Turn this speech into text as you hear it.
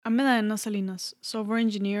I'm Elena Salinas, software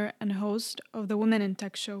engineer and host of the Women in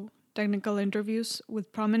Tech show, technical interviews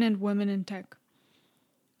with prominent women in tech.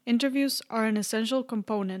 Interviews are an essential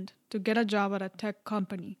component to get a job at a tech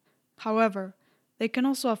company. However, they can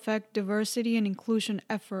also affect diversity and inclusion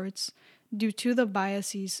efforts due to the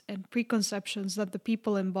biases and preconceptions that the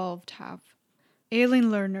people involved have. Aline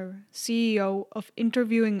Lerner, CEO of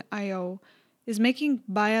Interviewing.io, is making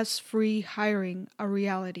bias-free hiring a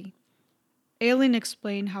reality. Aline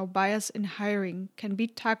explained how bias in hiring can be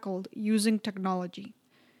tackled using technology.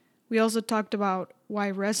 We also talked about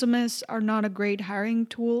why resumes are not a great hiring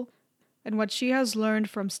tool and what she has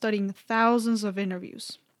learned from studying thousands of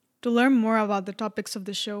interviews. To learn more about the topics of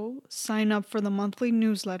the show, sign up for the monthly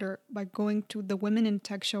newsletter by going to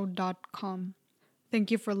thewomenintechshow.com.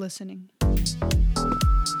 Thank you for listening.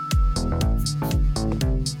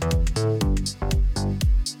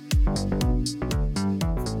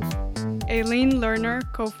 Aline Lerner,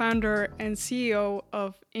 co-founder and CEO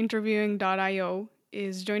of Interviewing.io,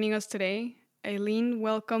 is joining us today. Aline,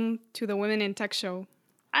 welcome to the Women in Tech show.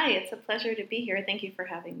 Hi, it's a pleasure to be here. Thank you for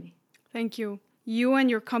having me. Thank you. You and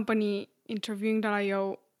your company,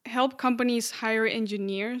 Interviewing.io, help companies hire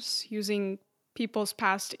engineers using people's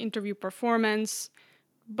past interview performance.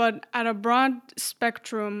 But at a broad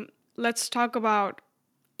spectrum, let's talk about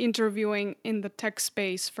interviewing in the tech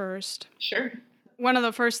space first. Sure. One of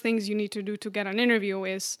the first things you need to do to get an interview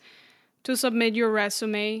is to submit your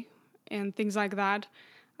resume and things like that.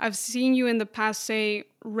 I've seen you in the past say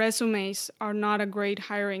resumes are not a great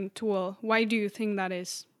hiring tool. Why do you think that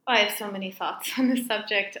is? I have so many thoughts on this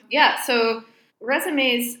subject. So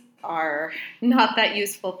resumes are not that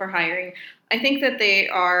useful for hiring. I think that they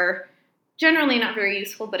are generally not very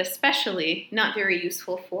useful, but especially not very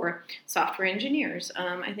useful for software engineers.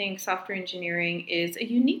 I think software engineering is a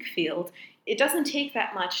unique field. It doesn't take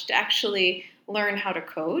that much to actually learn how to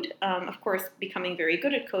code. Of course, becoming very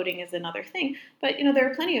good at coding is another thing. But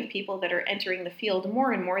there are plenty of people that are entering the field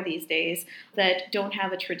more and more these days that don't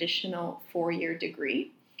have a traditional 4-year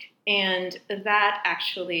degree. And that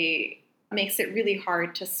actually makes it really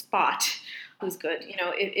hard to spot who's good.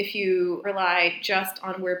 If you rely just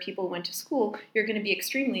on where people went to school, you're going to be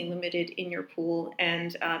extremely limited in your pool,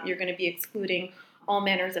 and you're going to be excluding all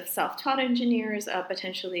manners of self-taught engineers,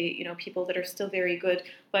 potentially, people that are still very good,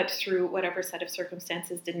 but through whatever set of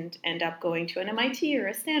circumstances didn't end up going to an MIT or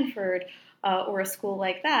a Stanford or a school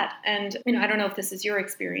like that. And, I don't know if this is your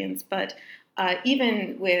experience, but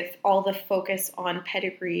even with all the focus on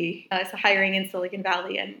pedigree, hiring in Silicon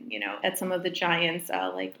Valley and, at some of the giants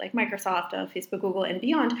like Microsoft, Facebook, Google, and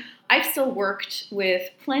beyond, I've still worked with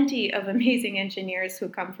plenty of amazing engineers who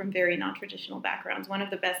come from very non-traditional backgrounds. One of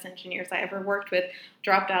the best engineers I ever worked with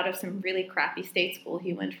dropped out of some really crappy state school.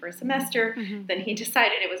 He went for a semester, then he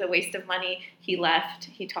decided it was a waste of money. He left,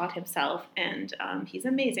 he taught himself, and he's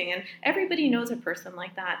amazing. And everybody knows a person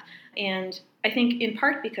like that. And I think in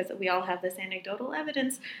part because we all have this anecdotal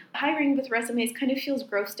evidence, hiring with resumes kind of feels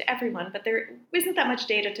gross to everyone, but there isn't that much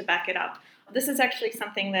data to back it up. This is actually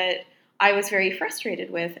something that I was very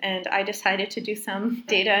frustrated with, and I decided to do some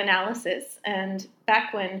data analysis. And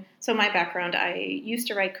my background, I used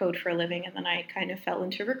to write code for a living, and then I kind of fell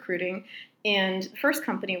into recruiting. And the first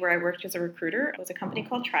company where I worked as a recruiter was a company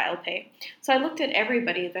called TrialPay. So I looked at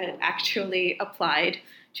everybody that actually applied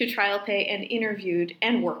to TrialPay and interviewed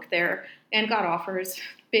and worked there and got offers,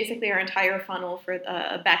 basically our entire funnel for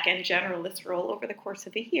a back-end generalist role over the course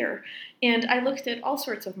of a year. And I looked at all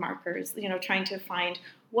sorts of markers, trying to find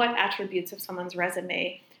what attributes of someone's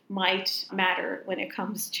resume might matter when it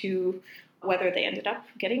comes to whether they ended up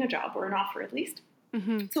getting a job or an offer at least.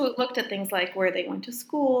 So it looked at things like where they went to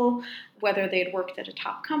school, whether they had worked at a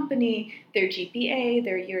top company, their GPA,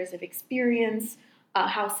 their years of experience,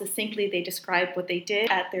 how succinctly they described what they did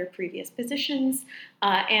at their previous positions,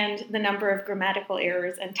 and the number of grammatical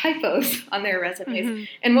errors and typos on their resumes.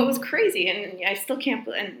 And what was crazy, and I still can't,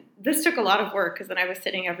 and this took a lot of work because then I was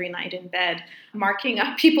sitting every night in bed marking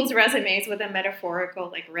up people's resumes with a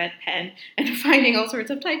metaphorical red pen and finding all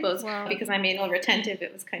sorts of typos. Wow. Because I'm anal retentive,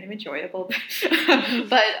 it was kind of enjoyable.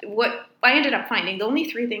 But what I ended up finding, the only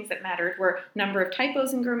 3 things that mattered were number of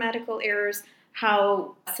typos and grammatical errors,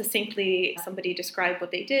 how succinctly somebody described what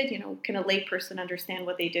they did. Can a layperson understand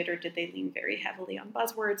what they did, or did they lean very heavily on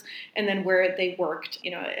buzzwords? And then where they worked,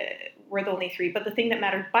 were the only 3. But the thing that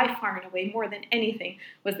mattered by far and away more than anything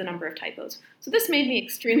was the number of typos. So this made me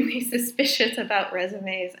extremely suspicious about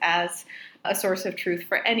resumes as a source of truth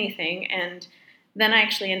for anything. And then I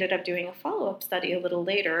actually ended up doing a follow-up study a little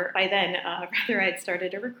later. By then, I'd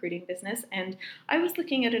started a recruiting business, and I was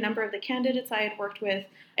looking at a number of the candidates I had worked with.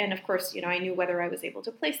 And of course, I knew whether I was able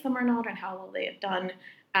to place them or not and how well they had done.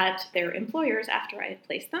 at their employers after I had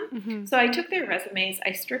placed them. Mm-hmm. So I took their resumes,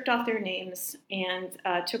 I stripped off their names, and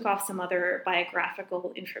took off some other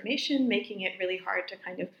biographical information, making it really hard to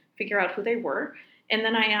kind of figure out who they were. And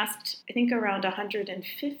then I asked, I think around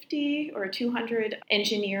 150 or 200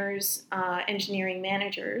 engineers, engineering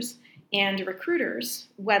managers, and recruiters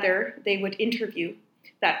whether they would interview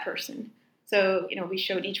that person. So, we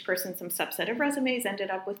showed each person some subset of resumes, ended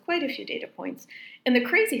up with quite a few data points. And the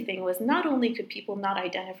crazy thing was not only could people not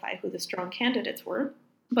identify who the strong candidates were,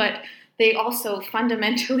 but they also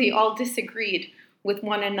fundamentally all disagreed with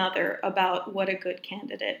one another about what a good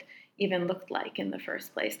candidate even looked like in the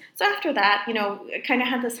first place. So after that, I kind of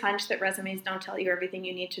had this hunch that resumes don't tell you everything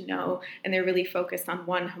you need to know, and they're really focused on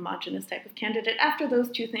one homogenous type of candidate. After those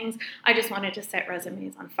two things, I just wanted to set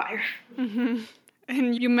resumes on fire. Mm-hmm.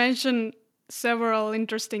 And you mentioned several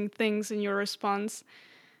interesting things in your response.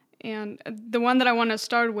 And the one that I want to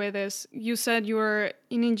start with is you said you were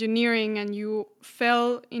in engineering and you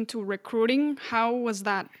fell into recruiting. How was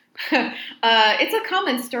that? It's a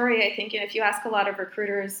common story, I think. If you ask a lot of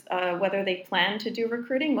recruiters whether they plan to do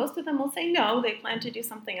recruiting, most of them will say no, they plan to do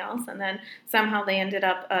something else. And then somehow they ended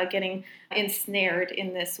up getting ensnared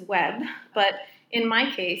in this web. But in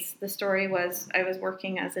my case, the story was I was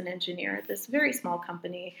working as an engineer at this very small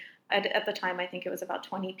company. At the time, I think it was about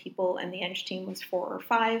 20 people, and the eng team was 4 or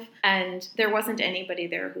 5. And there wasn't anybody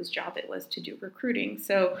there whose job it was to do recruiting.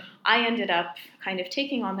 So I ended up kind of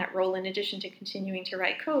taking on that role in addition to continuing to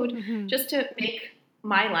write code, just to make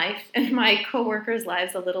my life and my coworkers'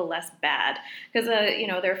 lives a little less bad. Because,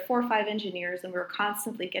 there are 4 or 5 engineers, and we were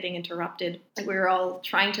constantly getting interrupted. We were all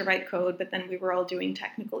trying to write code, but then we were all doing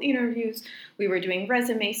technical interviews. We were doing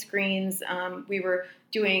resume screens. We were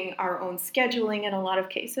doing our own scheduling in a lot of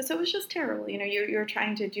cases. So it was just terrible. You're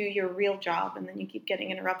trying to do your real job, and then you keep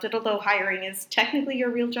getting interrupted. Although hiring is technically your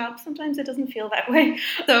real job, sometimes it doesn't feel that way.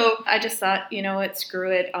 So I just thought, what,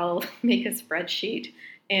 screw it. I'll make a spreadsheet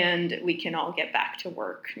and we can all get back to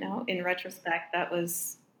work. Now, in retrospect, that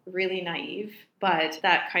was really naive, but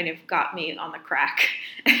that kind of got me on the crack.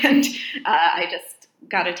 And I just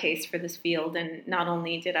got a taste for this field, and not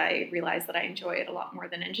only did I realize that I enjoy it a lot more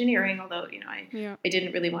than engineering, although I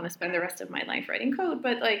didn't really want to spend the rest of my life writing code,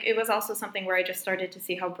 but it was also something where I just started to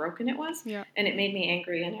see how broken it was, and it made me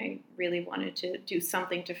angry, and I really wanted to do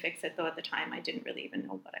something to fix it, though at the time I didn't really even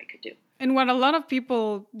know what I could do. And what a lot of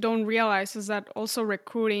people don't realize is that also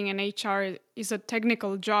recruiting and HR is a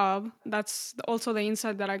technical job. That's also the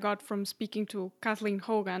insight that I got from speaking to Kathleen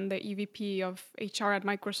Hogan, the EVP of HR at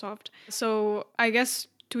Microsoft. So I guess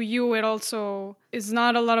to you, it also is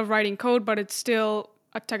not a lot of writing code, but it's still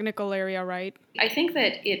a technical area, right? I think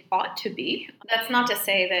that it ought to be. That's not to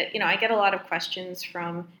say that, I get a lot of questions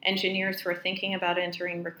from engineers who are thinking about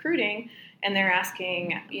entering recruiting, and they're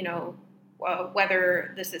asking,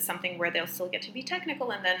 whether this is something where they'll still get to be technical.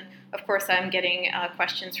 And then, of course, I'm getting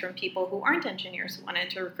questions from people who aren't engineers who want to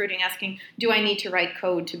enter recruiting asking, do I need to write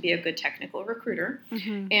code to be a good technical recruiter?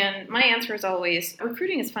 Mm-hmm. And my answer is always,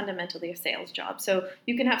 recruiting is fundamentally a sales job. So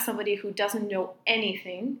you can have somebody who doesn't know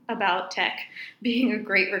anything about tech being a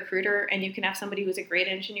great recruiter, and you can have somebody who's a great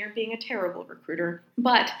engineer being a terrible recruiter.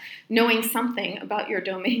 But knowing something about your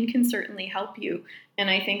domain can certainly help you. And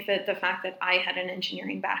I think that the fact that I had an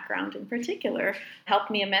engineering background in particular helped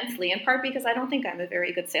me immensely, in part because I don't think I'm a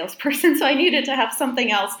very good salesperson, so I needed to have something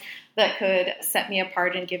else that could set me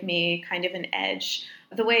apart and give me kind of an edge.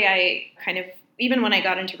 The way I kind of, even when I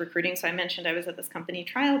got into recruiting, so I mentioned I was at this company,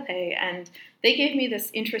 TrialPay, and they gave me this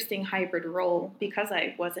interesting hybrid role because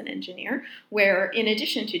I was an engineer, where in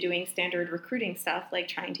addition to doing standard recruiting stuff, like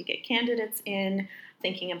trying to get candidates in,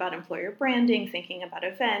 thinking about employer branding, thinking about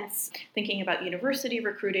events, thinking about university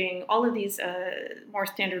recruiting, all of these more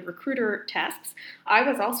standard recruiter tasks, I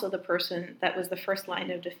was also the person that was the first line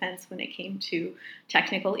of defense when it came to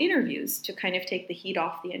technical interviews to kind of take the heat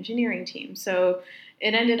off the engineering team. So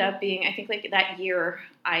it ended up being, I think like that year,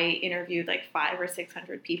 I interviewed like 500 or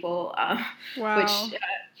 600 people, which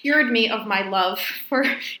cured me of my love for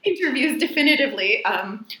interviews definitively.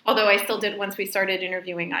 Although I still did, once we started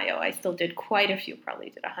interviewing IO, I still did quite a few, probably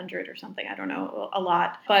did 100 or something, I don't know, a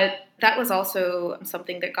lot. But that was also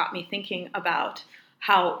something that got me thinking about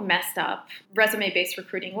how messed up resume-based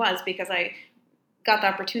recruiting was, because I got the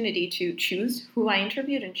opportunity to choose who I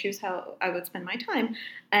interviewed and choose how I would spend my time.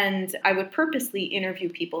 And I would purposely interview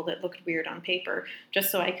people that looked weird on paper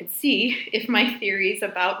just so I could see if my theories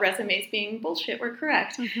about resumes being bullshit were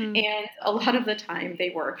correct. Mm-hmm. And a lot of the time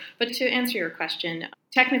they were. But to answer your question,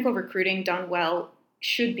 technical recruiting done well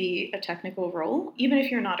should be a technical role. Even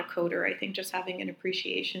if you're not a coder, I think just having an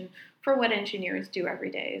appreciation for what engineers do every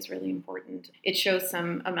day is really important. It shows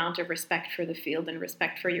some amount of respect for the field and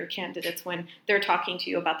respect for your candidates when they're talking to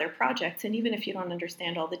you about their projects. And even if you don't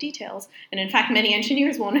understand all the details, and in fact, many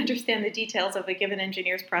engineers won't understand the details of a given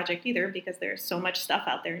engineer's project either, because there's so much stuff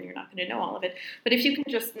out there and you're not going to know all of it. But if you can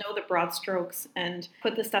just know the broad strokes and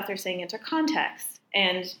put the stuff they're saying into context,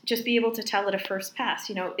 and just be able to tell at a first pass,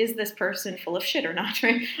 is this person full of shit or not,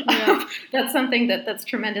 right? Yeah. That's something that's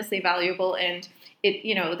tremendously valuable. And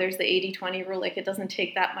there's the 80-20 rule. Like, it doesn't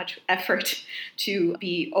take that much effort to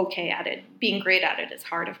be okay at it. Being great at it is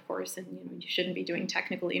hard, of course, and you shouldn't be doing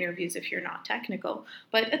technical interviews if you're not technical.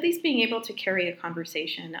 But at least being able to carry a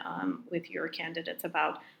conversation with your candidates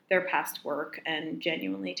about their past work and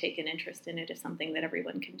genuinely take an interest in it is something that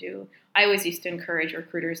everyone can do. I always used to encourage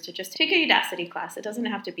recruiters to just take a Udacity class. It doesn't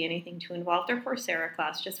have to be anything too involved, or Coursera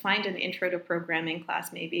class. Just find an intro to programming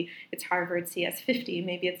class. Maybe it's Harvard CS50,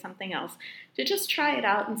 maybe it's something else. To just try it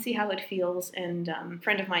out and see how it feels. And a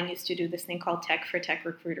friend of mine used to do this thing called Tech for Tech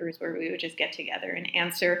Recruiters, where we would just get together and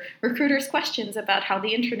answer recruiters' questions about how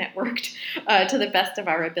the internet worked to the best of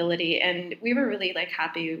our ability. And we were really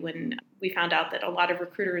happy when we found out that a lot of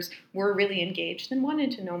recruiters were really engaged and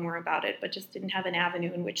wanted to know more about it, but just didn't have an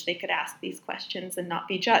avenue in which they could ask these questions and not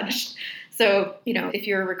be judged. So, if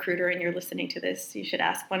you're a recruiter and you're listening to this, you should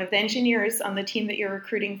ask one of the engineers on the team that you're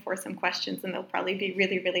recruiting for some questions, and they'll probably be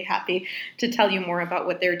really, really happy to tell you more about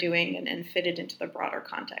what they're doing and fit it into the broader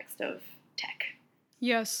context of tech.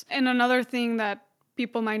 Yes. And another thing that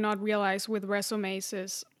people might not realize with resumes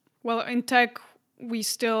is, well, in tech, we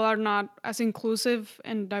still are not as inclusive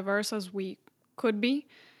and diverse as we could be.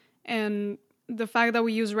 And the fact that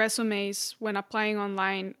we use resumes when applying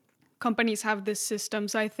online, companies have these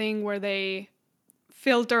systems, I think, where they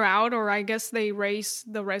filter out, or I guess they raise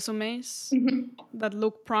the resumes that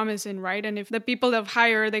look promising, right? And if the people that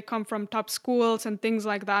hire, they come from top schools and things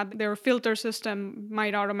like that, their filter system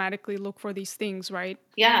might automatically look for these things, right?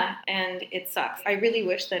 Yeah, and it sucks. I really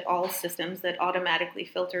wish that all systems that automatically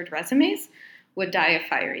filtered resumes would die a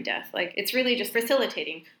fiery death. It's really just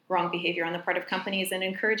facilitating wrong behavior on the part of companies and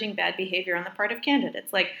encouraging bad behavior on the part of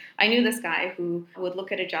candidates. I knew this guy who would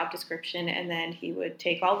look at a job description and then he would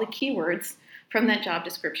take all the keywords from that job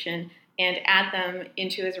description and add them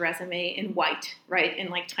into his resume in white, right,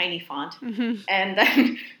 in tiny font. Mm-hmm. And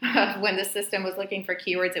then when the system was looking for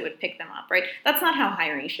keywords, it would pick them up, right? That's not how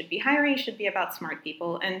hiring should be. Hiring should be about smart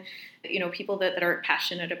people and, people that are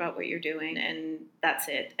passionate about what you're doing, and that's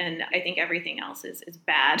it. And I think everything else is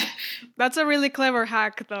bad. That's a really clever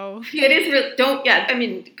hack, though. It is really,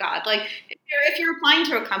 God, if you're applying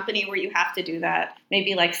to a company where you have to do that,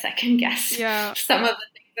 maybe second guess some of the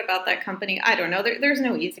things about that company. I don't know. There's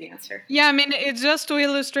no easy answer. Yeah, it's just to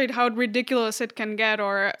illustrate how ridiculous it can get,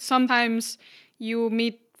 or sometimes you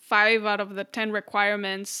meet 5 out of the 10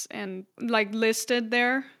 requirements and listed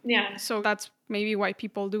there. Yeah. So that's maybe why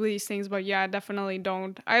people do these things, but yeah, definitely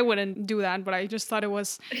don't. I wouldn't do that, but I just thought it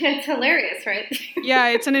was... It's hilarious, right? Yeah,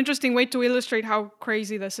 it's an interesting way to illustrate how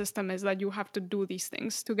crazy the system is that you have to do these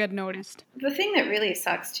things to get noticed. The thing that really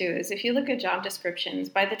sucks too is if you look at job descriptions,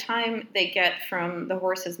 by the time they get from the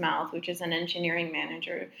horse's mouth, which is an engineering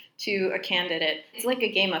manager, to a candidate, it's like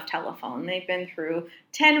a game of telephone. They've been through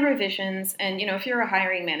 10 revisions, and if you're a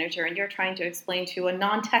hiring manager and you're trying to explain to a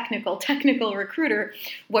non-technical, technical recruiter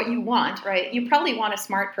what you want, right? You probably want a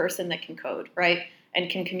smart person that can code, right? And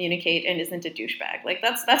can communicate and isn't a douchebag.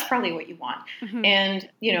 That's probably what you want. Mm-hmm. And,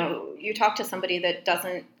 you talk to somebody that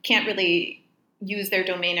can't really use their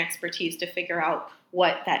domain expertise to figure out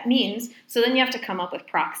what that means. So then you have to come up with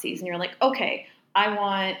proxies, and you're like, okay, I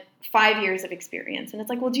want 5 years of experience. And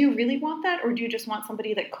it's well, do you really want that? Or do you just want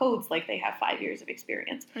somebody that codes like they have 5 years of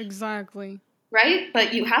experience? Exactly. Right?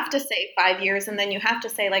 But you have to say 5 years, and then you have to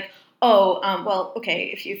say well,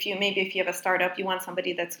 okay, if you have a startup, you want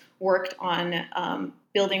somebody that's worked on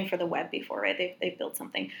building for the web before, right? They've built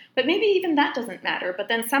something. But maybe even that doesn't matter. But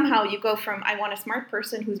then somehow you go from, I want a smart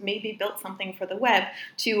person who's maybe built something for the web,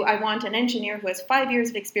 to I want an engineer who has 5 years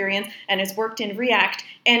of experience and has worked in React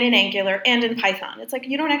and in Angular and in Python. It's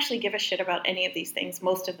you don't actually give a shit about any of these things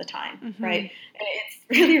most of the time, mm-hmm. right? And it's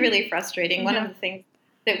really, really frustrating. Yeah. One of the things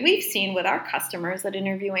that we've seen with our customers at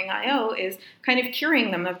Interviewing IO is kind of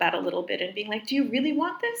curing them of that a little bit and being do you really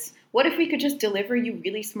want this? What if we could just deliver you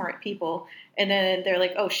really smart people? And then they're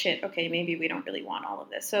like, oh shit, okay, maybe we don't really want all of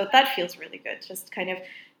this. So that feels really good, just kind of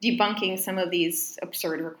debunking some of these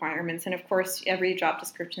absurd requirements. And of course, every job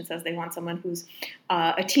description says they want someone who's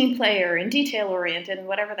a team player and detail oriented and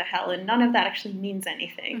whatever the hell, and none of that actually means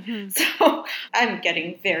anything. Mm-hmm. So I'm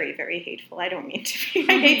getting very, very hateful. I don't mean to be.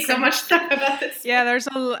 I hate so much stuff about this. Yeah, there's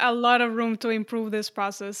a lot of room to improve this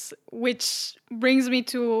process, which brings me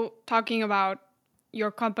to talking about your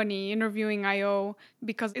company, Interviewing IO,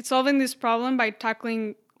 because it's solving this problem by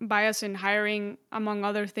tackling bias in hiring, among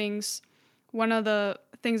other things. One of the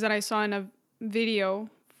things that I saw in a video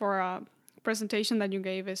for a presentation that you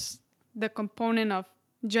gave is the component of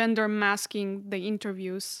gender masking the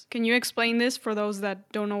interviews. Can you explain this for those that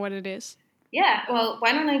don't know what it is? Yeah, well,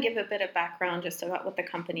 why don't I give a bit of background just about what the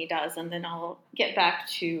company does, and then I'll get back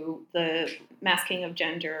to the masking of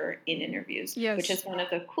gender in interviews, yes, which is one of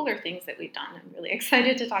the cooler things that we've done. I'm really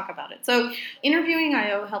excited to talk about it. So Interviewing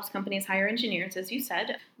IO helps companies hire engineers, as you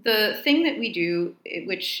said. The thing that we do,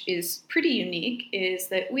 which is pretty unique, is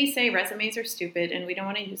that we say resumes are stupid and we don't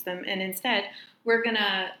want to use them, and instead we're going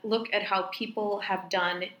to look at how people have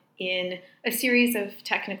done in a series of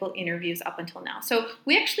technical interviews up until now. So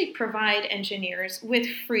we actually provide engineers with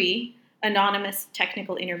free, anonymous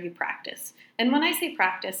technical interview practice. And when I say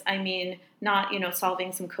practice, I mean not,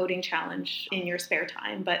 solving some coding challenge in your spare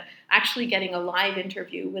time, but actually getting a live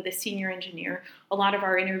interview with a senior engineer. A lot of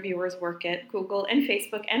our interviewers work at Google and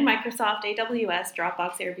Facebook and Microsoft, AWS,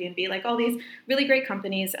 Dropbox, Airbnb, like all these really great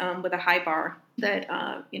companies with a high bar that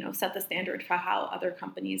set the standard for how other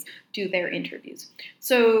companies do their interviews.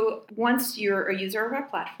 So once you're a user of our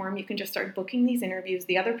platform, you can just start booking these interviews.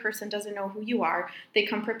 The other person doesn't know who you are. They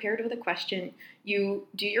come prepared with a question. You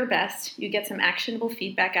do your best. You get some actionable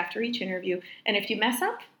feedback after each interview. And if you mess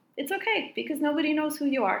up, it's okay because nobody knows who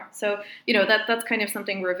you are. So, that's kind of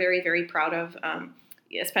something we're very, very proud of.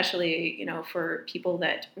 Especially, for people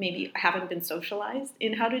that maybe haven't been socialized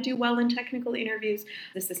in how to do well in technical interviews.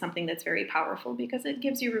 This is something that's very powerful because it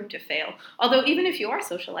gives you room to fail. Although even if you are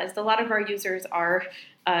socialized, a lot of our users are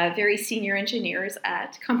very senior engineers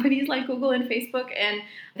at companies like Google and Facebook, and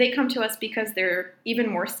they come to us because they're even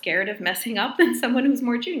more scared of messing up than someone who's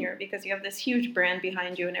more junior, because you have this huge brand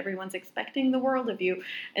behind you and everyone's expecting the world of you.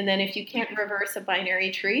 And then if you can't reverse a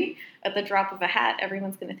binary tree at the drop of a hat,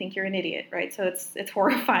 everyone's going to think you're an idiot, right? So it's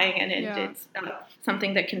horrifying, and it's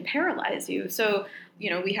something that can paralyze you. So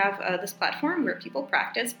we have this platform where people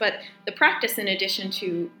practice, but the practice, in addition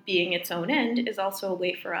to being its own end, is also a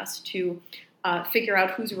way for us to figure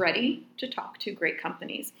out who's ready to talk to great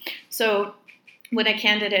companies. So when a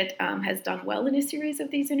candidate has done well in a series of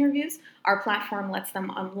these interviews, our platform lets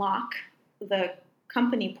them unlock the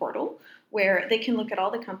company portal where they can look at all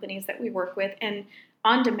the companies that we work with and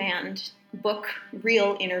on demand book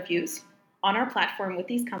real interviews on our platform with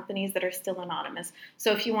these companies that are still anonymous.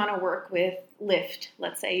 So if you want to work with Lyft,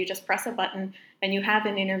 let's say, you just press a button and you have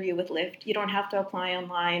an interview with Lyft. You don't have to apply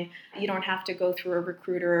online. You don't have to go through a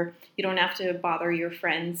recruiter. You don't have to bother your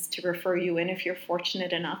friends to refer you in if you're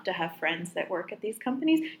fortunate enough to have friends that work at these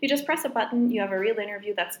companies. You just press a button. You have a real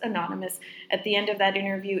interview that's anonymous. At the end of that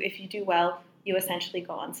interview, if you do well, you essentially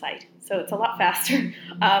go on site. So it's a lot faster,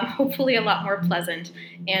 hopefully a lot more pleasant,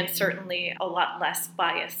 and certainly a lot less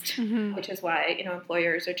biased, which is why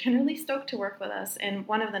employers are generally stoked to work with us. And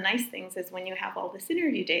one of the nice things is when you have all this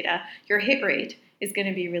interview data, your hit rate is going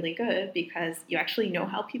to be really good because you actually know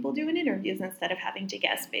how people do in interviews instead of having to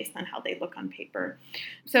guess based on how they look on paper.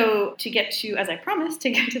 So to get to, as I promised,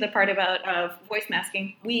 to get to the part about voice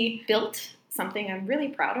masking, we built something I'm really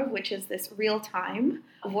proud of, which is this real-time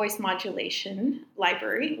voice modulation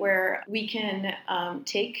library where we can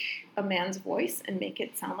take a man's voice and make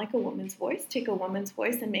it sound like a woman's voice, take a woman's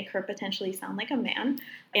voice and make her potentially sound like a man.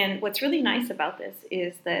 And what's really nice about this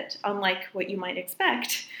is that, unlike what you might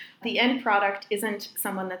expect, the end product isn't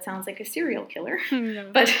someone that sounds like a serial killer,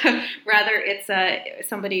 but rather it's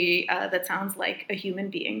somebody that sounds like a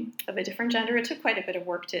human being of a different gender. It took quite a bit of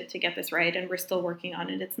work to get this right, and we're still working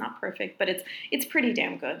on it. It's not perfect, but it's pretty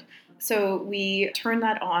damn good. So we turn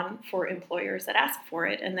that on for employers that ask for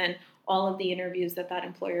it, and then all of the interviews that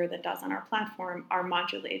employer then does on our platform are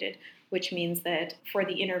modulated, which means that for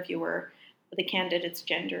the interviewer, the candidate's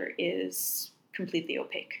gender is completely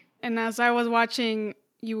opaque. And as I was watching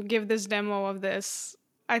you give this demo of this,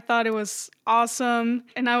 I thought it was awesome.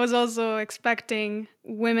 And I was also expecting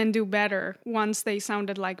women do better once they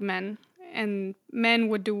sounded like men, and men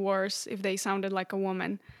would do worse if they sounded like a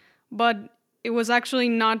woman. But it was actually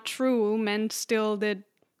not true. Men still did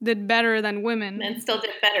better than women. Men still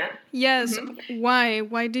did better. Yes. Mm-hmm. Why?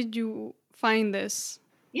 Why did you find this?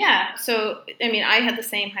 Yeah. So, I mean, I had the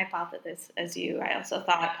same hypothesis as you. I also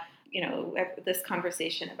thought, this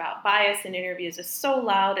conversation about bias in interviews is so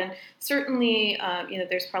loud, and certainly,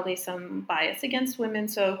 there's probably some bias against women.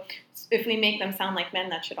 So, if we make them sound like men,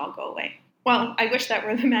 that should all go away. Well, I wish that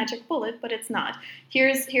were the magic bullet, but it's not.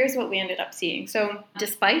 Here's what we ended up seeing. So,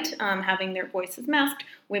 despite having their voices masked,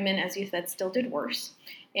 women, as you said, still did worse.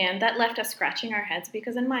 And that left us scratching our heads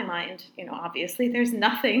because in my mind, obviously there's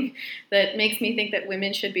nothing that makes me think that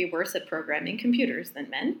women should be worse at programming computers than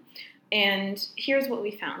men. And here's what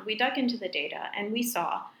we found. We dug into the data and we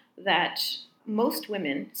saw that most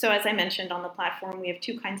women, so as I mentioned on the platform, we have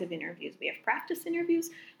two kinds of interviews. We have practice interviews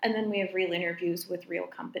and then we have real interviews with real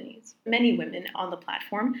companies. Many women on the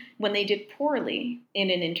platform, when they did poorly in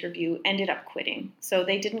an interview, ended up quitting. So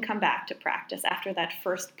they didn't come back to practice after that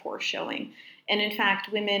first poor showing. And in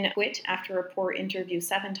fact, women quit after a poor interview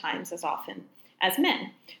 7 times as often as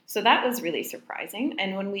men. So that was really surprising.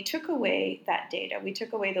 And when we took away that data, we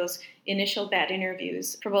took away those initial bad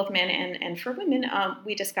interviews for both men and for women,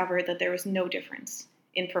 we discovered that there was no difference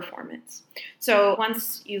in performance. So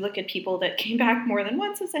once you look at people that came back more than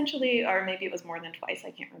once, essentially, or maybe it was more than twice,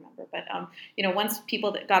 I can't remember. But, once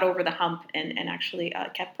people that got over the hump and actually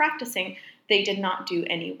kept practicing, they did not do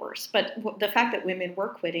any worse. But the fact that women were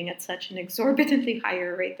quitting at such an exorbitantly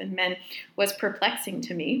higher rate than men was perplexing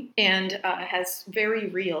to me and has very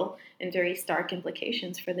real and very stark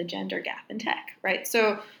implications for the gender gap in tech, right?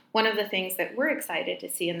 So one of the things that we're excited to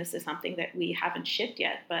see, and this is something that we haven't shipped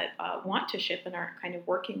yet, but want to ship and are kind of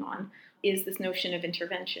working on, is this notion of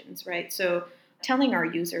interventions, right? So telling our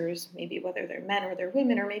users, maybe whether they're men or they're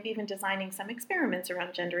women, or maybe even designing some experiments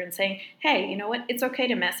around gender and saying, hey, you know what, it's okay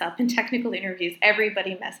to mess up. In technical interviews,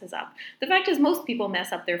 everybody messes up. The fact is most people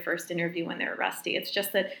mess up their first interview when they're rusty. It's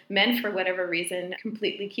just that men, for whatever reason,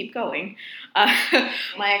 completely keep going.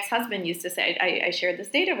 My ex-husband used to say, I shared this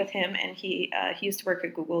data with him, and he used to work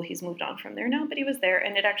at Google. He's moved on from there now, but he was there,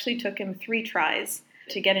 and it actually took him 3 tries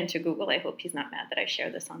to get into Google. I hope he's not mad that I share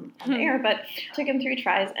this on the air, but it took him 3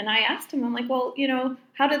 tries. And I asked him, I'm like, well,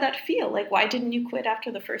 how did that feel? Like, why didn't you quit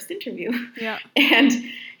after the first interview? Yeah. And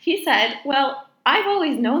he said, well, I've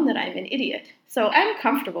always known that I'm an idiot. So I'm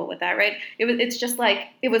comfortable with that, right? It's just like,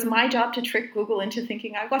 it was my job to trick Google into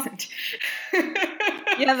thinking I wasn't.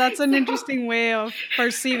 Yeah, that's an interesting way of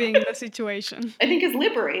perceiving the situation. I think it's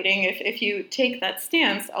liberating if you take that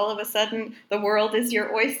stance. All of a sudden, the world is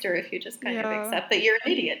your oyster if you just kind of accept that you're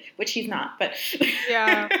an idiot, which he's not. But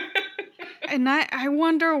yeah. And I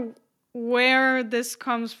wonder where this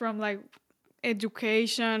comes from, like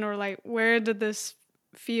education, or like where did this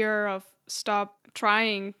fear of stop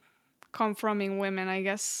trying come from in women? I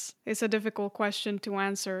guess it's a difficult question to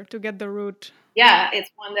answer, to get the root. Yeah, it's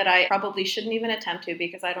one that I probably shouldn't even attempt to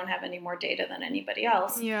because I don't have any more data than anybody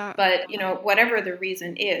else. Yeah. But, whatever the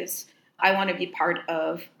reason is, I want to be part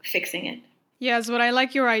of fixing it. Yes, but I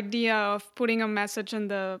like your idea of putting a message in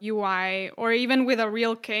the UI, or even with a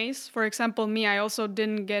real case. For example, me, I also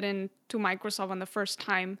didn't get into Microsoft on the first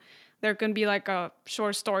time. There can be like a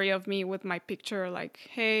short story of me with my picture, like,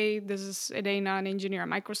 hey, this is Elena, an engineer at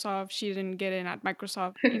Microsoft. She didn't get in at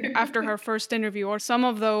Microsoft after her first interview, or some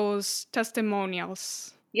of those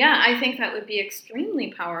testimonials. Yeah, I think that would be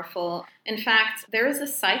extremely powerful. In fact, there is a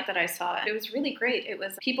site that I saw. It was really great. It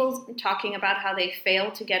was people talking about how they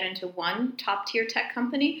failed to get into one top-tier tech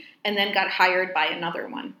company and then got hired by another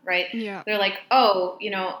one, right? Yeah. They're like, oh,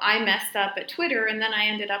 I messed up at Twitter and then I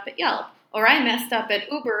ended up at Yelp. Or I messed up at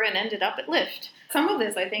Uber and ended up at Lyft. Some of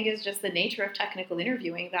this, I think, is just the nature of technical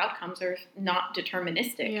interviewing. The outcomes are not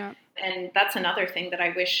deterministic. Yeah. And that's another thing that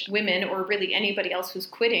I wish women, or really anybody else who's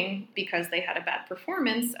quitting because they had a bad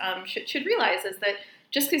performance, should realize, is that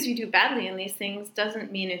just because you do badly in these things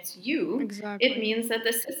doesn't mean it's you. Exactly. It means that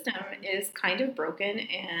the system is kind of broken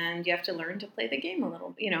and you have to learn to play the game a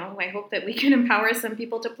little. I hope that we can empower some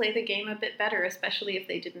people to play the game a bit better, especially if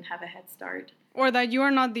they didn't have a head start. Or that you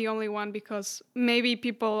are not the only one, because maybe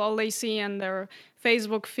people, all they see in their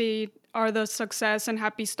Facebook feed are the success and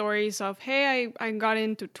happy stories of, hey, I got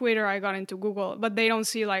into Twitter, I got into Google, but they don't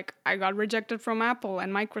see like, I got rejected from Apple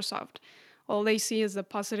and Microsoft. All they see is the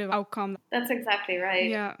positive outcome. That's exactly right.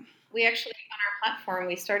 Yeah. We actually, on our platform,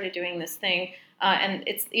 we started doing this thing, and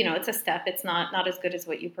it's a step. It's not as good as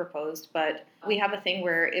what you proposed, but we have a thing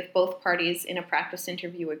where if both parties in a practice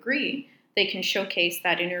interview agree, they can showcase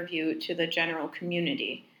that interview to the general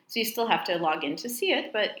community. So you still have to log in to see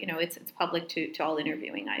it, but it's public to all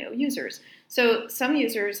interviewing IO users. So some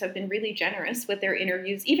users have been really generous with their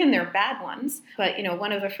interviews, even their bad ones. But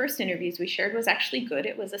one of the first interviews we shared was actually good.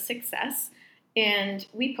 It was a success. And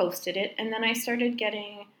we posted it, and then I started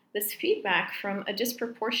getting this feedback from a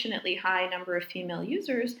disproportionately high number of female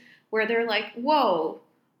users where they're like, whoa,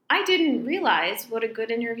 I didn't realize what a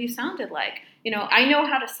good interview sounded like. I know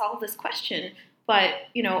how to solve this question, but,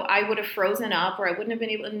 I would have frozen up or I wouldn't have been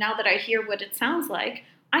able. Now that I hear what it sounds like,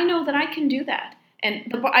 I know that I can do that.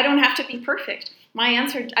 And I don't have to be perfect. My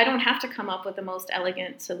answer, I don't have to come up with the most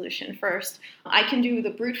elegant solution first. I can do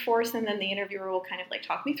the brute force, and then the interviewer will kind of like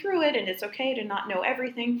talk me through it, and it's okay to not know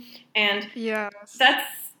everything. And yes, that's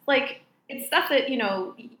like, it's stuff that,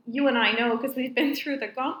 you and I know because we've been through the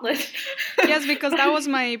gauntlet. Yes, because that was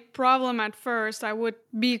my problem at first. I would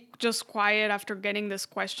be just quiet after getting this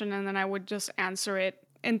question, and then I would just answer it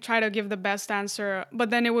and try to give the best answer.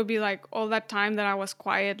 But then it would be like all that time that I was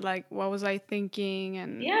quiet, like what was I thinking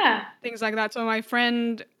and things like that. So my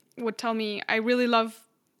friend would tell me, I really love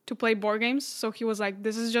to play board games. So he was like,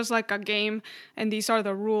 this is just like a game and these are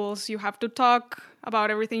the rules. You have to talk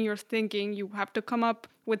about everything you're thinking. You have to come up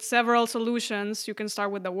with several solutions. You can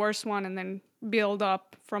start with the worst one and then build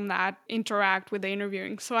up from that, interact with the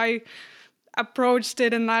interviewing. So I approached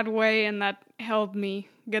it in that way, and that helped me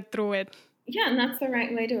get through it. Yeah, and that's the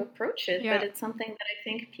right way to approach it, but it's something that I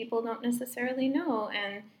think people don't necessarily know,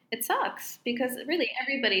 and it sucks because really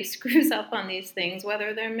everybody screws up on these things,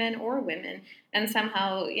 whether they're men or women, and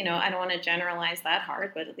somehow, I don't want to generalize that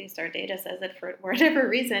hard, but at least our data says that for whatever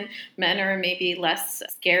reason, men are maybe less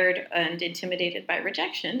scared and intimidated by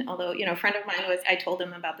rejection, although, a friend of mine I told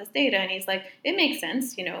him about this data, and he's like, it makes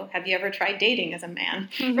sense, have you ever tried dating as a man?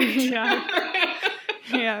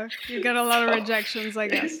 Yeah, you get a lot of rejections, I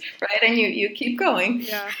guess. Right, and you keep going.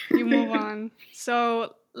 Yeah, you move on.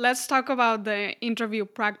 So let's talk about the interview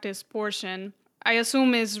practice portion. I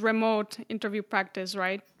assume is remote interview practice,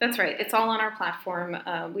 right? That's right. It's all on our platform.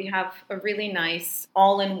 We have a really nice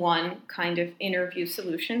all-in-one kind of interview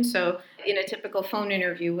solution. So in a typical phone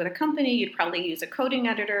interview with a company, you'd probably use a coding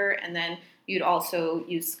editor, and then you'd also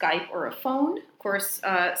use Skype or a phone. Of course,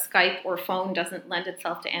 Skype or phone doesn't lend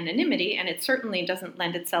itself to anonymity, and it certainly doesn't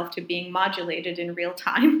lend itself to being modulated in real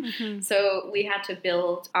time. Mm-hmm. So we had to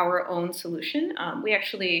build our own solution. We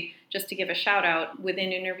actually, just to give a shout out,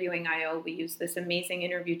 within Interviewing.io, we use this amazing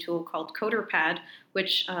interview tool called CoderPad,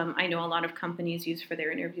 which I know a lot of companies use for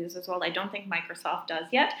their interviews as well. I don't think Microsoft does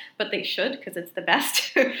yet, but they should because it's the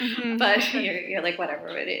best. Mm-hmm. But you're like, whatever,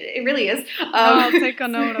 it really is. I'll take a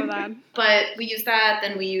note of that. But we use that,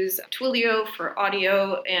 then we use Twilio for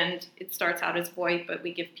audio, and it starts out as VoIP, but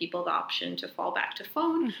we give people the option to fall back to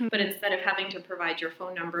phone. Mm-hmm. But instead of having to provide your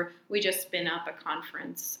phone number, we just spin up a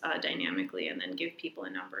conference dynamically and then give people a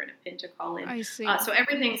number and a pin to call in. I see. So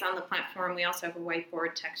everything's on the platform. We also have a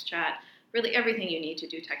whiteboard, text chat, really everything you need to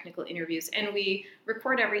do technical interviews. And we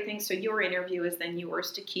record everything, so your interview is then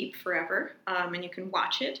yours to keep forever. And you can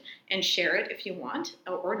watch it and share it if you want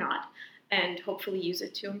or not, and hopefully use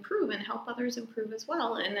it to improve and help others improve as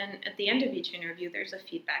well. And then at the end of each interview, there's a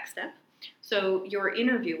feedback step. So your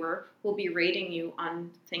interviewer will be rating you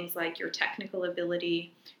on things like your technical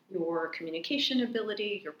ability, your communication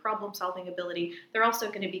ability, your problem-solving ability. They're also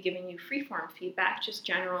going to be giving you free-form feedback, just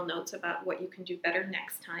general notes about what you can do better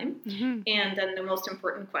next time. Mm-hmm. And then the most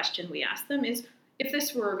important question we ask them is, if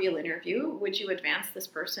this were a real interview, would you advance this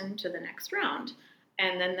person to the next round?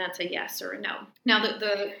 And then that's a yes or a no. Now,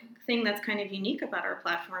 the thing that's kind of unique about our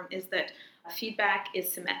platform is that feedback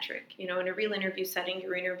is symmetric. In a real interview setting,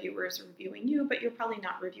 your interviewer is reviewing you, but you're probably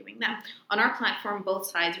not reviewing them. On our platform, both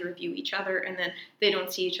sides review each other, and then they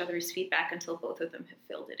don't see each other's feedback until both of them have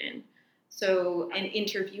filled it in. So an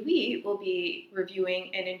interviewee will be reviewing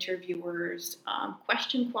an interviewer's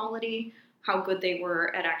question quality, how good they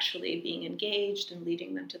were at actually being engaged and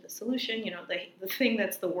leading them to the solution. The thing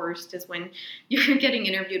that's the worst is when you're getting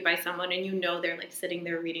interviewed by someone and they're like sitting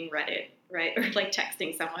there reading Reddit, right? Or like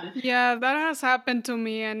texting someone. Yeah, that has happened to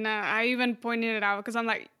me, and I even pointed it out because I'm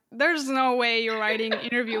like, there's no way you're writing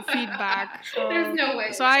interview feedback. So, there's no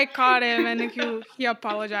way. So I caught him, and he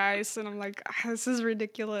apologized, and I'm like, this is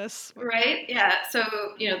ridiculous. Right? Yeah. So,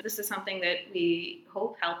 this is something that we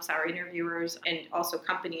hope helps our interviewers and also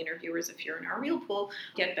company interviewers, if you're in our real pool,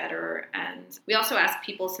 get better. And we also ask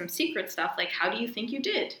people some secret stuff like, how do you think you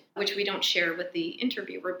did? Which we don't share with the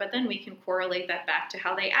interviewer, but then we can correlate that back to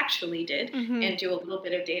how they actually did and do a little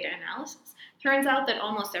bit of data analysis. Turns out that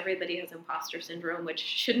almost everybody has imposter syndrome, which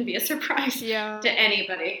shouldn't be a surprise to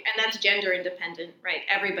anybody. And that's gender independent, right?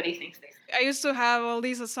 Everybody thinks this. I used to have all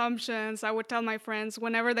these assumptions. I would tell my friends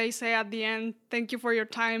whenever they say at the end, thank you for your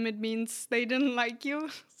time, it means they didn't like you.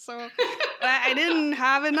 So I didn't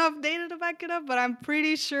have enough data to back it up, but I'm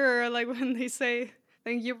pretty sure like when they say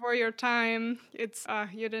Thank you for your time. It's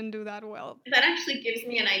you didn't do that well. That actually gives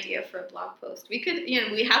me an idea for a blog post. We could,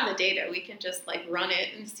 we have the data. We can just like run it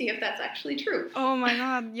and see if that's actually true. Oh my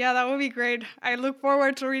God. Yeah, that would be great. I look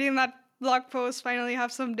forward to reading that blog post, finally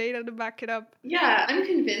have some data to back it up. Yeah, I'm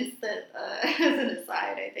convinced that, as an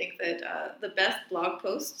aside, I think that the best blog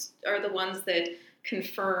posts are the ones that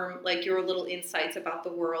confirm like your little insights about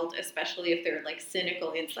the world, especially if they're like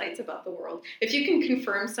cynical insights about the world. If you can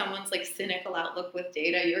confirm someone's like cynical outlook with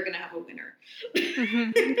data, you're going to have a winner.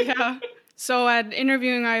 Yeah. So at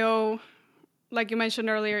Interviewing IO, like you mentioned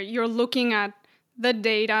earlier, you're looking at the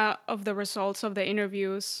data of the results of the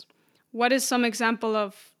interviews. What is some example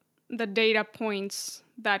of the data points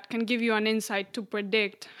that can give you an insight to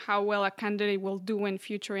predict how well a candidate will do in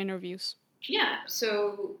future interviews? Yeah,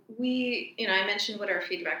 so I mentioned what our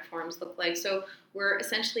feedback forms look like. So we're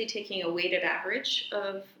essentially taking a weighted average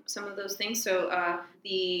of some of those things. So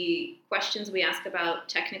the questions we ask about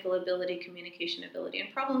technical ability, communication ability,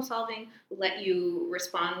 and problem solving let you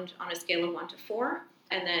respond on a scale of 1 to 4.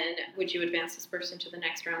 And then would you advance this person to the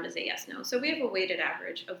next round as a yes, no. So we have a weighted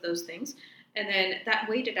average of those things. And then that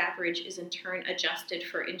weighted average is in turn adjusted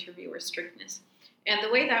for interviewer strictness. And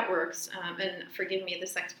the way that works, and forgive me,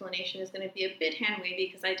 this explanation is going to be a bit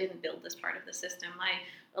hand-wavy because I didn't build this part of the system. My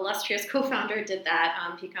illustrious co-founder did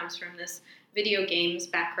that. He comes from this video games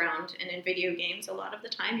background, and in video games, a lot of the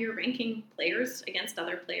time you're ranking players against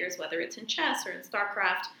other players, whether it's in chess or in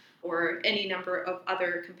StarCraft or any number of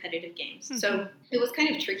other competitive games. Mm-hmm. So it was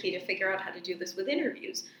kind of tricky to figure out how to do this with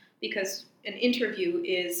interviews, because an interview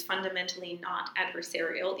is fundamentally not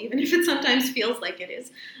adversarial, even if it sometimes feels like it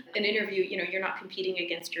is. An interview, you're not competing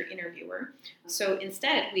against your interviewer. So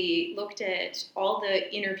instead, we looked at all the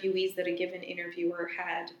interviewees that a given interviewer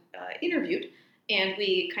had interviewed, and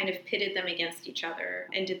we kind of pitted them against each other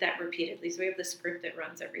and did that repeatedly. So we have the script that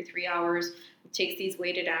runs every 3 hours, takes these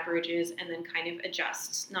weighted averages, and then kind of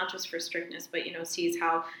adjusts, not just for strictness, but, sees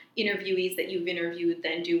how interviewees that you've interviewed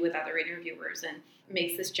then do with other interviewers, and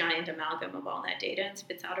makes this giant amalgam of all that data and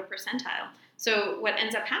spits out a percentile. So what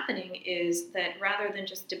ends up happening is that rather than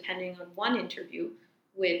just depending on one interview,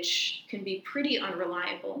 which can be pretty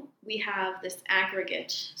unreliable, we have this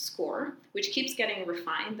aggregate score, which keeps getting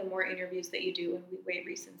refined the more interviews that you do, and we weigh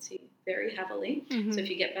recency very heavily. Mm-hmm. So if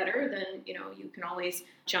you get better, then you can always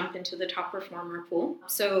jump into the top performer pool.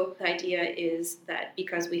 So the idea is that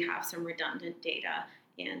because we have some redundant data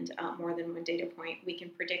and more than one data point, we can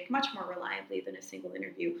predict much more reliably than a single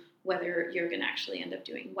interview whether you're going to actually end up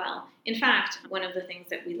doing well. In fact, one of the things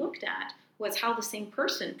that we looked at was how the same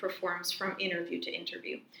person performs from interview to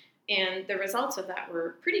interview. And the results of that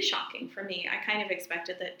were pretty shocking for me. I kind of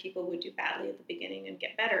expected that people would do badly at the beginning and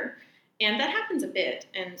get better. And that happens a bit.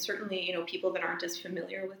 And certainly, people that aren't as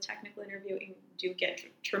familiar with technical interviewing do get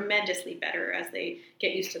tremendously better as they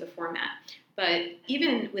get used to the format. But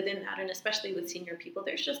even within that, and especially with senior people,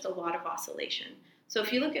 there's just a lot of oscillation. So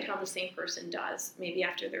if you look at how the same person does, maybe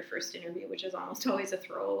after their first interview, which is almost always a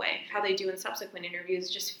throwaway, how they do in subsequent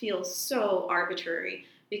interviews just feels so arbitrary,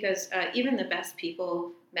 because even the best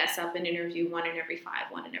people mess up an interview 1 in every 5,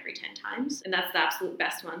 1 in every 10 times. And that's the absolute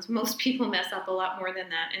best ones. Most people mess up a lot more than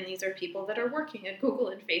that. And these are people that are working at Google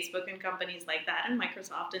and Facebook and companies like that, and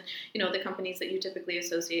Microsoft, and the companies that you typically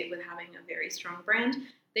associate with having a very strong brand.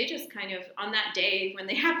 They just kind of, on that day when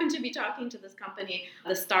they happened to be talking to this company,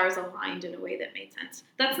 the stars aligned in a way that made sense.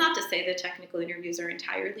 That's not to say that technical interviews are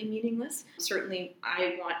entirely meaningless. Certainly,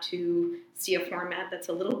 I want to see a format that's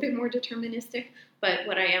a little bit more deterministic. But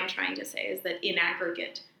what I am trying to say is that in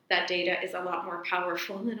aggregate, that data is a lot more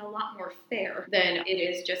powerful and a lot more fair than it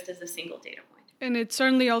is just as a single data point. And it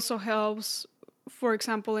certainly also helps, for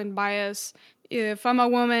example, in bias. If I'm a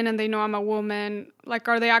woman and they know I'm a woman,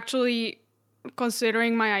 are they actually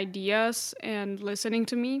considering my ideas and listening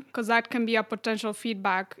to me? Because that can be a potential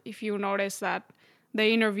feedback if you notice that the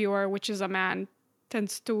interviewer, which is a man,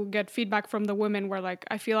 tends to get feedback from the women where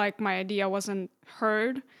I feel like my idea wasn't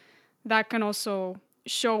heard. That can also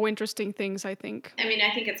show interesting things, I think. I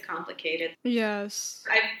think it's complicated. Yes.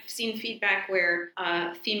 I've seen feedback where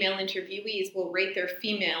female interviewees will rate their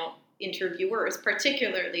female interviewers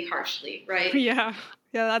particularly harshly, right? Yeah.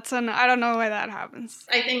 Yeah, I don't know why that happens.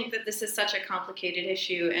 I think that this is such a complicated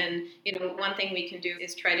issue, and, one thing we can do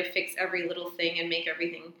is try to fix every little thing and make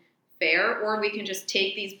everything fair, or we can just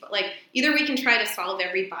take these, either we can try to solve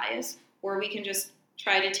every bias, or we can just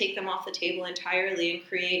try to take them off the table entirely and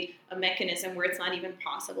create a mechanism where it's not even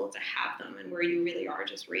possible to have them, and where you really are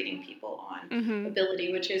just rating people on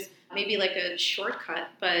ability, which is maybe a shortcut,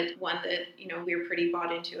 but one that, we're pretty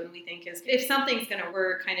bought into, and we think is, if something's going to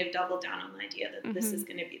work, kind of double down on the idea that this is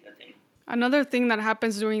going to be the thing. Another thing that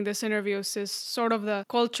happens during these interviews is sort of the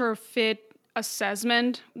culture fit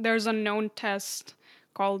assessment. There's a known test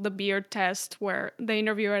called the beer test where the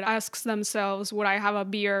interviewer asks themselves, would I have a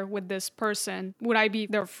beer with this person? Would I be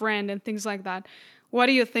their friend? And things like that. What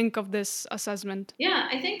do you think of this assessment? Yeah,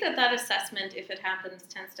 I think that assessment, if it happens,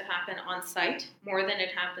 tends to happen on site more than it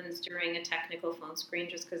happens during a technical phone screen,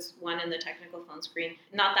 just because one, in the technical phone screen,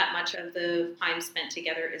 not that much of the time spent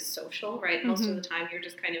together is social, right? Mm-hmm. Most of the time you're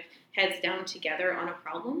just kind of heads down together on a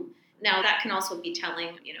problem. Now, that can also be telling.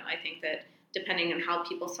 I think that depending on how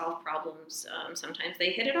people solve problems, sometimes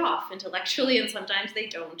they hit it off intellectually and sometimes they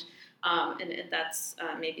don't. And that's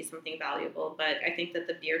maybe something valuable. But I think that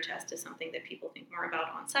the beer test is something that people think more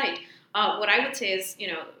about on site. What I would say is,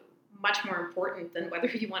 much more important than whether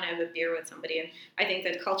you want to have a beer with somebody. And I think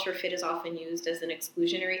that culture fit is often used as an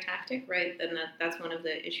exclusionary tactic, right? And that's one of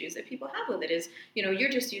the issues that people have with it is, you're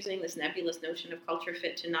just using this nebulous notion of culture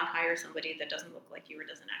fit to not hire somebody that doesn't look like you or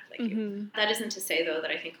doesn't act like you. That isn't to say, though, that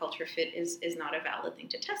I think culture fit is not a valid thing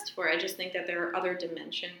to test for. I just think that there are other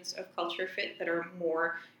dimensions of culture fit that are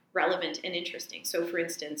more relevant and interesting. So, for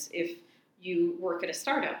instance, if you work at a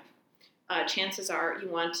startup, chances are you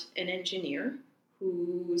want an engineer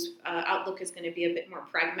whose outlook is going to be a bit more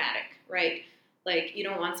pragmatic, right? Like, you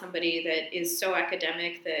don't want somebody that is so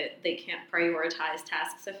academic that they can't prioritize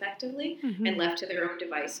tasks effectively and left to their own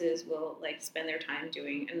devices will, spend their time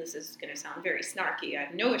doing, and this is going to sound very snarky, I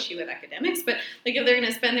have no issue with academics, but, if they're going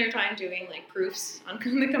to spend their time doing, proofs on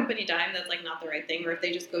the company dime, that's, not the right thing, or if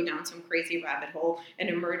they just go down some crazy rabbit hole and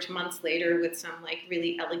emerge months later with some,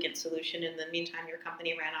 really elegant solution, in the meantime, your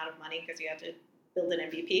company ran out of money because you had to build an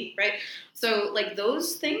MVP, right? So,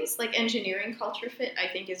 those things, engineering culture fit,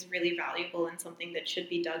 I think is really valuable and something that should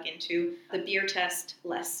be dug into. The beer test,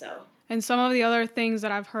 less so. And some of the other things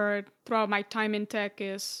that I've heard throughout my time in tech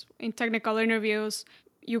is in technical interviews,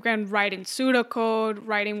 you can write in pseudocode,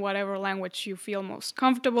 write in whatever language you feel most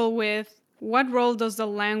comfortable with. What role does the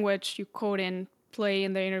language you code in play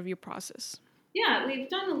in the interview process? Yeah, we've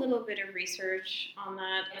done a little bit of research on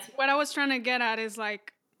that. What I was trying to get at is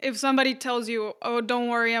if somebody tells you, oh, don't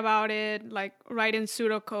worry about it, write in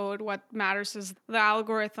pseudocode, what matters is the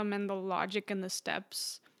algorithm and the logic and the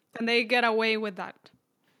steps. Can they get away with that?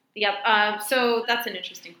 Yep. So that's an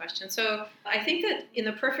interesting question. So I think that in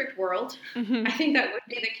the perfect world, I think that would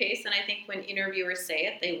be the case. And I think when interviewers say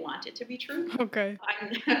it, they want it to be true. Okay.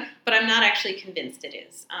 But I'm not actually convinced it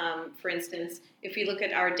is. For instance, if we look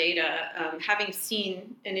at our data, having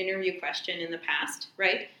seen an interview question in the past,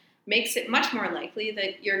 right, makes it much more likely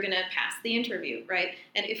that you're going to pass the interview, right?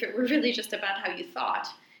 And if it were really just about how you thought,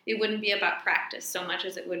 it wouldn't be about practice so much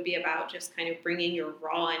as it would be about just kind of bringing your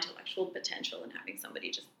raw intellectual potential and having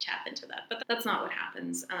somebody just tap into that. But that's not what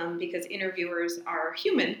happens because interviewers are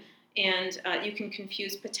human and you can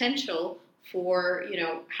confuse potential for,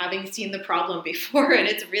 having seen the problem before, and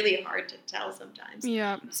it's really hard to tell sometimes.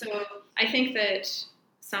 Yeah. So I think that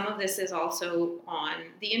some of this is also on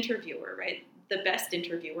the interviewer, right? The best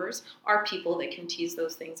interviewers are people that can tease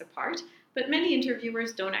those things apart. But many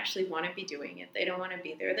interviewers don't actually want to be doing it. They don't want to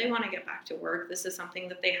be there. They want to get back to work. This is something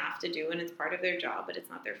that they have to do, and it's part of their job, but it's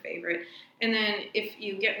not their favorite. And then if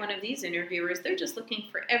you get one of these interviewers, they're just looking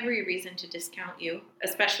for every reason to discount you,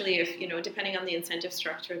 especially if, depending on the incentive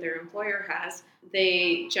structure their employer has,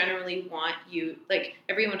 they generally want you,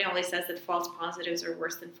 everyone always says that false positives are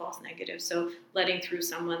worse than false negatives. So letting through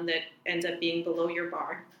someone that ends up being below your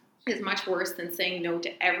bar is much worse than saying no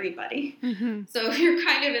to everybody. So you're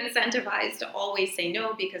kind of incentivized to always say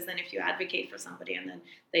no, because then if you advocate for somebody and then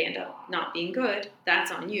they end up not being good,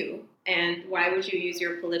 that's on you. And why would you use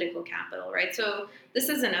your political capital, right? So this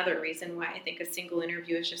is another reason why I think a single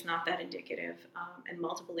interview is just not that indicative, and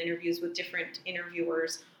multiple interviews with different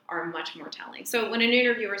interviewers are much more telling. So when an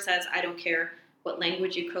interviewer says, I don't care what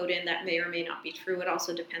language you code in, that may or may not be true. It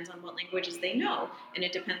also depends on what languages they know, and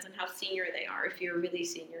it depends on how senior they are. If you're a really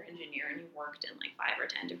senior engineer and you've worked in 5 or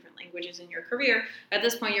 10 different languages in your career, at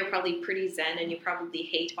this point you're probably pretty zen and you probably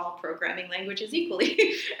hate all programming languages equally,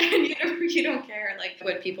 and you don't care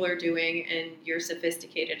what people are doing, and you're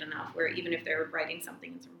sophisticated enough where even if they're writing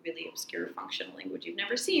something in some really obscure functional language you've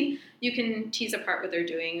never seen, you can tease apart what they're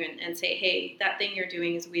doing and say, hey, that thing you're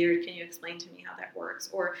doing is weird. Can you explain to me how that works?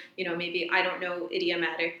 Or, maybe I don't know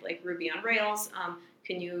idiomatic like Ruby on Rails.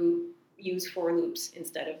 Can you use for loops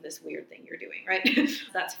instead of this weird thing you're doing, right?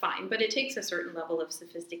 That's fine. But it takes a certain level of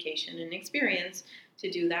sophistication and experience to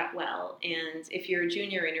do that well. And if you're a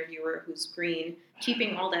junior interviewer who's green,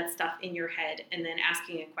 keeping all that stuff in your head and then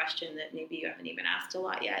asking a question that maybe you haven't even asked a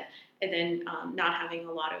lot yet, and then not having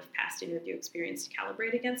a lot of past interview experience to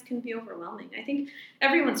calibrate against can be overwhelming. I think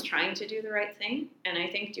everyone's trying to do the right thing, and I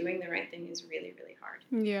think doing the right thing is really, really hard.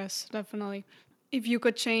 Yes, definitely. If you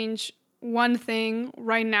could change one thing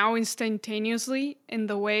right now instantaneously in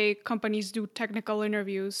the way companies do technical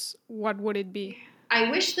interviews, what would it be? I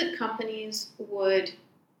wish that companies would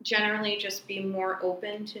generally just be more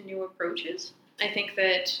open to new approaches. I think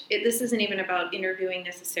that this isn't even about interviewing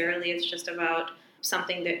necessarily, it's just about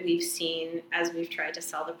something that we've seen as we've tried to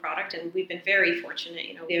sell the product. And we've been very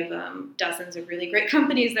fortunate. We have dozens of really great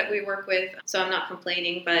companies that we work with, so I'm not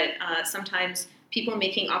complaining, but sometimes people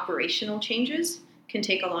making operational changes can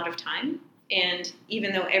take a lot of time. And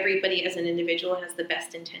even though everybody as an individual has the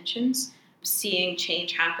best intentions, seeing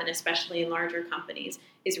change happen, especially in larger companies,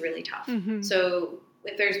 is really tough. Mm-hmm. So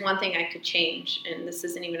if there's one thing I could change, and this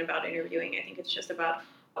isn't even about interviewing, I think it's just about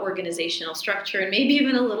organizational structure and maybe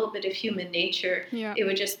even a little bit of human nature, it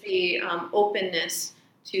would just be openness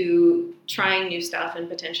to trying new stuff and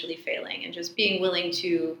potentially failing, and just being willing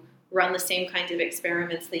to run the same kinds of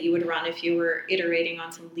experiments that you would run if you were iterating on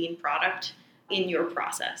some lean product in your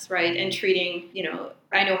process, right? And treating,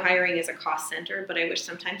 I know hiring is a cost center, but I wish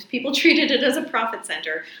sometimes people treated it as a profit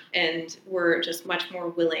center and were just much more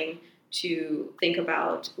willing to think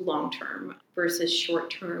about long-term versus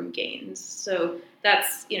short-term gains. So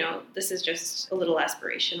that's, this is just a little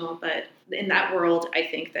aspirational, but in that world, I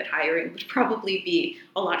think that hiring would probably be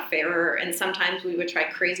a lot fairer. And sometimes we would try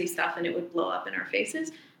crazy stuff and it would blow up in our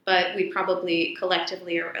faces, but we'd probably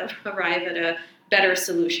collectively arrive at a better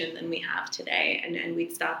solution than we have today. And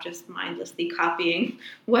we'd stop just mindlessly copying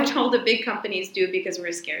what all the big companies do because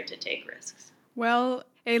we're scared to take risks. Well,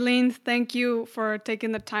 Aline, thank you for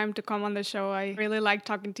taking the time to come on the show. I really like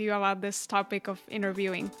talking to you about this topic of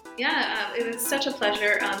interviewing. Yeah, it was such a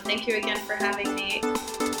pleasure. Thank you again for having me.